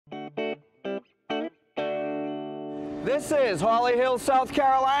This is Holly Hill, South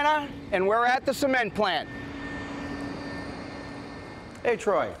Carolina, and we're at the cement plant. Hey,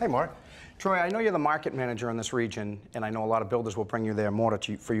 Troy. Hey, Mark. Troy, I know you're the market manager in this region, and I know a lot of builders will bring you their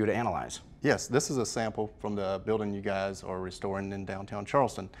mortar for you to analyze. Yes, this is a sample from the building you guys are restoring in downtown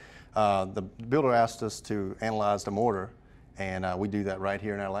Charleston. The builder asked us to analyze the mortar, and we do that right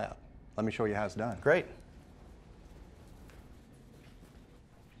here in our lab. Let me show you how it's done. Great.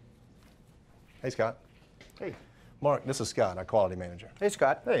 Hey, Scott. Hey. Mark, this is Scott, our quality manager. Hey,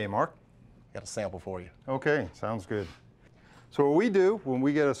 Scott. Hey, Mark. Got a sample for you. Okay, sounds good. So what we do when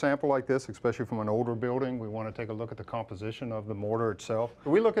we get a sample like this, especially from an older building, we want to take a look at the composition of the mortar itself.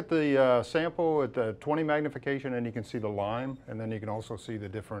 We look at the sample at the 20 magnification, and you can see the lime, and then you can also see the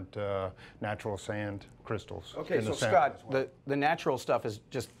different natural sand crystals. Okay, so Scott, well, the natural stuff is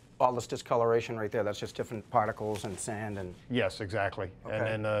just all this discoloration right there. That's just different particles and sand and... Yes, exactly. Okay. And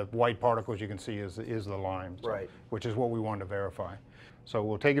then the white particles you can see is the lime, so, right, which is what we want to verify. So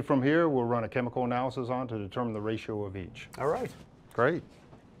we'll take it from here, we'll run a chemical analysis on to determine the ratio of each. All right. Great.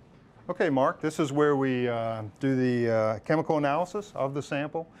 Okay, Mark, this is where we do the chemical analysis of the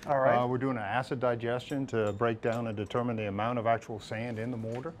sample. All right. We're doing an acid digestion to break down and determine the amount of actual sand in the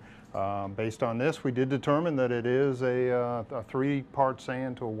mortar. Based on this, we did determine that it is a 3-part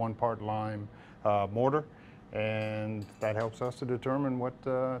sand to a 1-part lime mortar. And that helps us to determine what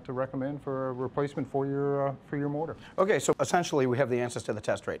to recommend for a replacement for your mortar. Okay, so essentially we have the answers to the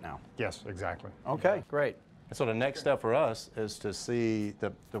test right now. Yes, exactly. Okay, great. And so the next step for us is to see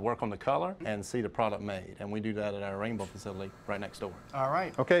the work on the color and see the product made. And we do that at our Rainbow facility right next door. All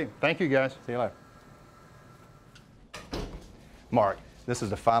right. Okay, thank you guys. See you later. Mark, this is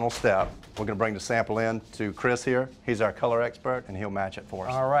the final step. We're going to bring the sample in to Chris here. He's our color expert, and he'll match it for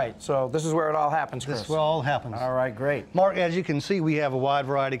us. All right, so this is where it all happens, Chris. This is where it all happens. All right, great. Mark, as you can see, we have a wide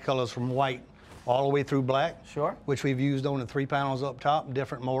variety of colors from white all the way through black. Sure. Which we've used on the 3 panels up top,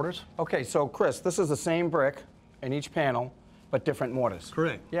 different mortars. Okay, so Chris, this is the same brick in each panel, but different mortars.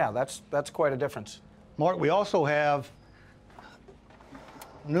 Correct. Yeah, that's quite a difference. Mark, we also have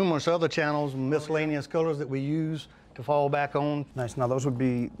numerous other channels, miscellaneous colors that we use to fall back on. Nice. Now those would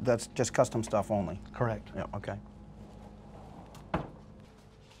be, that's just custom stuff only. Correct. Yeah, okay.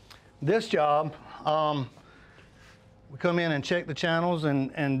 This job, we come in and check the channels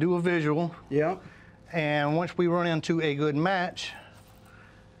and do a visual. Yeah. And once we run into a good match,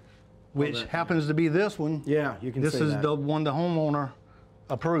 which happens to be this one. Yeah, you can see This is that. the one the homeowner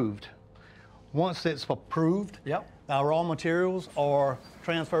approved. Once it's approved, yep, our raw materials are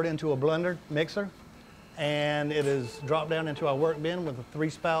transferred into a blender mixer, and it is dropped down into our work bin with a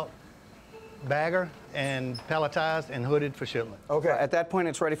 3-spout bagger and palletized and hooded for shipment. Okay, at that point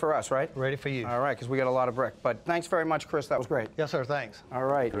it's ready for us, right? Ready for you. All right, because we got a lot of brick. But thanks very much, Chris. That was great. Yes, sir. Thanks. All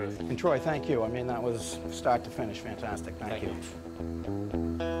right. And Troy, thank you. I mean, that was start to finish fantastic. Thank you.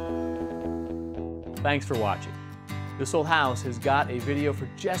 Thanks for watching. This Old House has got a video for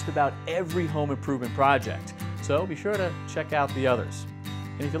just about every home improvement project, so be sure to check out the others.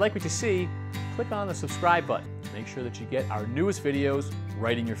 And if you like what you see, click on the subscribe button to make sure that you get our newest videos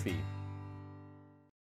right in your feed.